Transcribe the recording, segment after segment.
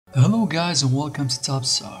Hello guys and welcome to Top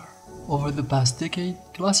Star. Over the past decade,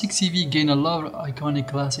 classic TV gained a lot of iconic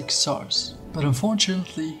classic stars, but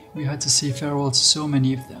unfortunately we had to say farewell to so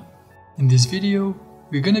many of them. In this video,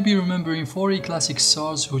 we're gonna be remembering 40 classic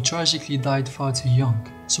stars who tragically died far too young.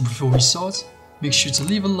 So before we start, make sure to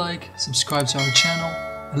leave a like, subscribe to our channel,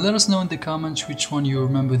 and let us know in the comments which one you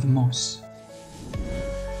remember the most.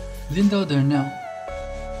 Linda Darnell,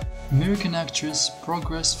 American actress,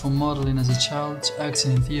 progressed from modeling as a child to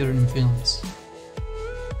acting in theater and films.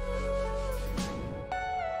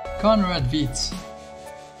 Conrad Veidt,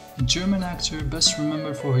 a German actor best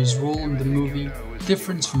remembered for his role in the movie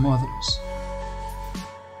Different from Others.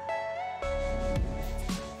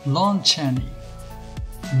 Lon Chaney,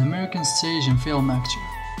 an American stage and film actor.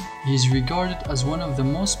 He is regarded as one of the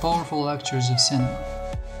most powerful actors of cinema.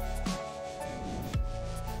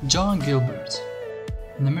 John Gilbert,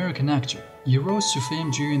 an American actor. He rose to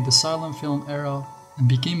fame during the silent film era and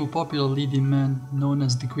became a popular leading man known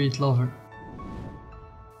as the Great Lover.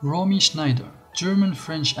 Romy Schneider,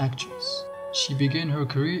 German-French actress. She began her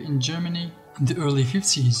career in Germany in the early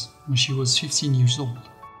 50s when she was 15 years old.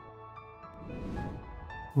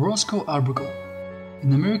 Roscoe Arbuckle,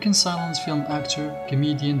 an American silent film actor,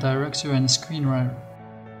 comedian, director and screenwriter.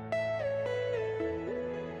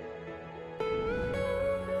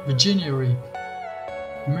 Virginia Rape,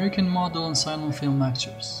 American model and silent film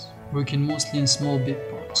actress, working mostly in small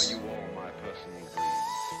bit parts.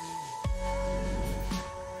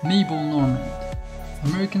 Mabel Normand,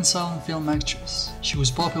 American silent film actress. She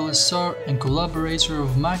was popular star and collaborator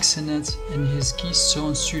of Max Sennett in his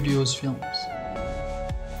Keystone Studios films.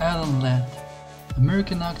 Alan Ladd,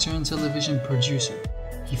 American actor and television producer.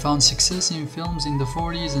 He found success in films in the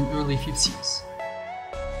 40s and early 50s.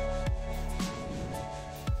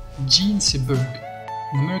 Jean Seberg,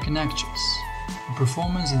 an American actress. Her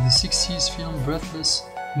performance in the 60s film Breathless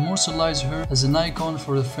immortalized her as an icon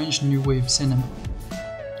for the French New Wave cinema.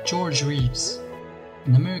 George Reeves,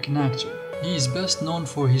 an American actor. He is best known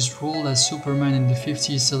for his role as Superman in the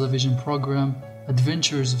 50s television program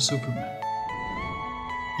Adventures of Superman.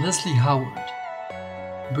 Leslie Howard,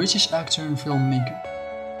 British actor and filmmaker.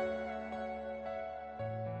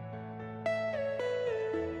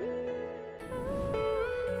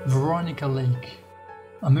 Veronica Lake,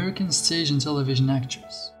 American stage and television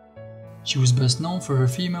actress. She was best known for her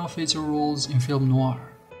female fatal roles in film noir.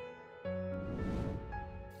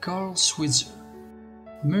 Carl Switzer,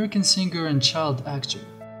 American singer and child actor.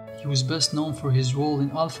 He was best known for his role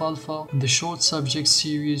in Alfalfa in the short subject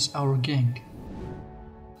series Our Gang.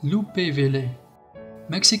 Lupe Vele,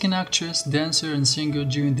 Mexican actress, dancer and singer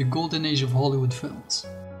during the golden age of Hollywood films.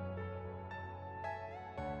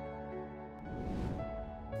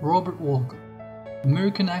 Robert Walker,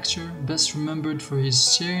 American actor best remembered for his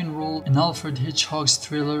starring role in Alfred Hitchcock's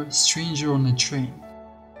thriller Stranger on a Train.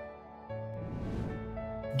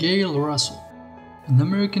 Gail Russell, an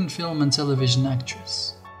American film and television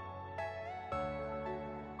actress.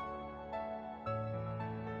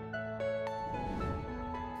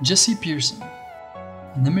 Jesse Pearson,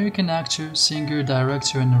 an American actor, singer,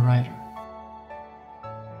 director and writer.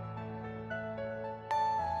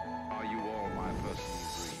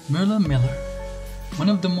 Marilyn Miller, one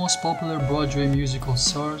of the most popular Broadway musical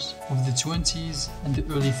stars of the 20s and the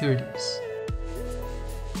early 30s.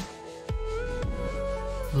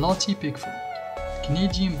 Lottie Pickford,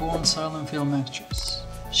 Canadian-born silent film actress.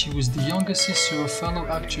 She was the younger sister of fellow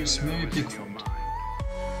actress Mary Pickford.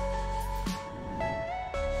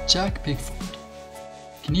 Jack Pickford,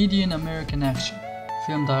 Canadian-American actor,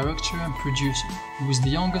 film director and producer. He was the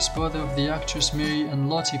youngest brother of the actress Mary and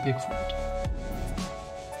Lottie Pickford.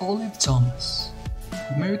 Olive Thomas,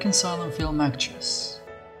 American silent film actress.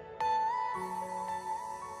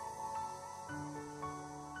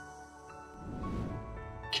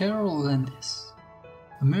 Carole Landis,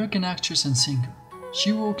 American actress and singer.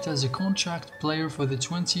 She worked as a contract player for the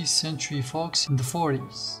 20th Century Fox in the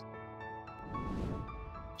 40s.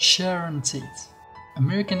 Sharon Tate,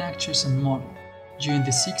 American actress and model. During the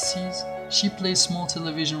 60s, she played small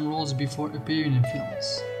television roles before appearing in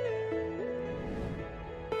films.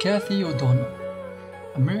 Cathy O'Donnell,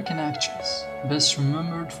 American actress, best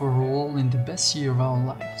remembered for her role in The Best Year of Our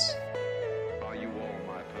Lives.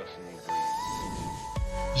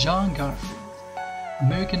 John Garfield,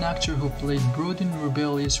 American actor who played brooding,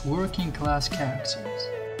 rebellious, working-class characters.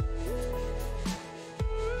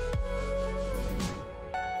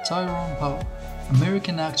 Tyrone Power,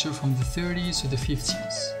 American actor from the 30s to the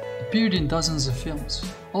 50s, appeared in dozens of films,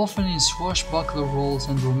 often in swashbuckler roles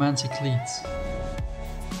and romantic leads.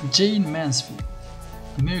 Jayne Mansfield,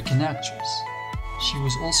 American actress. She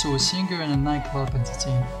was also a singer and a nightclub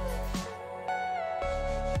entertainer.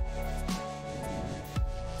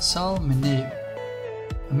 Sal Mineo,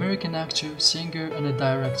 American actor, singer, and a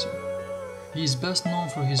director. He is best known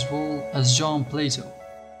for his role as John Plato.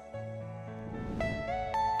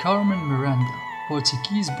 Carmen Miranda,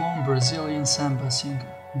 Portuguese-born Brazilian samba singer,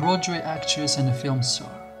 Broadway actress, and a film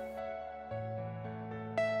star.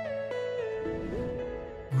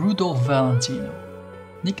 Rudolph Valentino,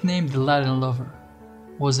 nicknamed the Latin Lover,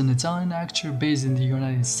 was an Italian actor based in the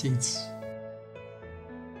United States.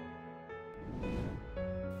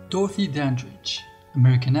 Dorothy Dandridge,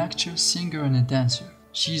 American actress, singer, and a dancer.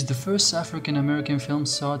 She is the first African-American film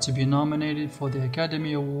star to be nominated for the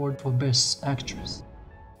Academy Award for Best Actress.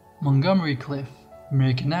 Montgomery Clift,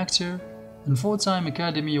 American actor and four-time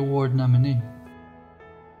Academy Award nominee.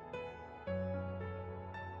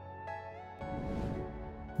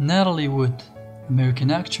 Natalie Wood,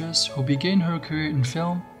 American actress who began her career in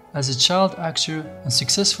film as a child actor and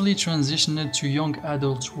successfully transitioned to young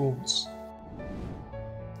adult roles.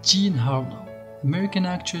 Jean Harlow, American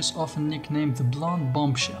actress often nicknamed the Blonde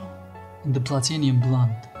Bombshell and the Platinum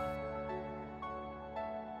Blonde.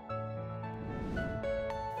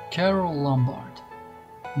 Carole Lombard,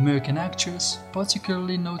 American actress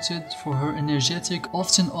particularly noted for her energetic,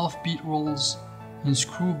 often offbeat roles in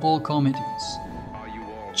screwball comedies.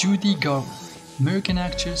 Judy Garland, American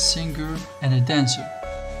actress, singer, and a dancer,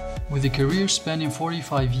 with a career spanning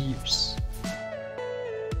 45 years.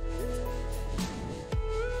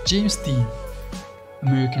 James Dean,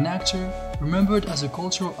 American actor, remembered as a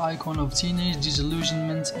cultural icon of teenage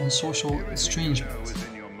disillusionment and social estrangement.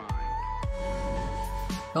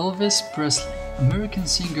 Elvis Presley, American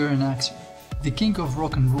singer and actor, the king of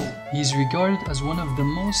rock and roll. He is regarded as one of the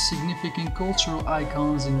most significant cultural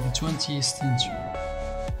icons in the 20th century.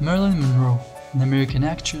 Marilyn Monroe, an American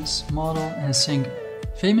actress, model, and a singer,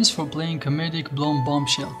 famous for playing comedic blonde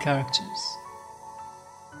bombshell characters.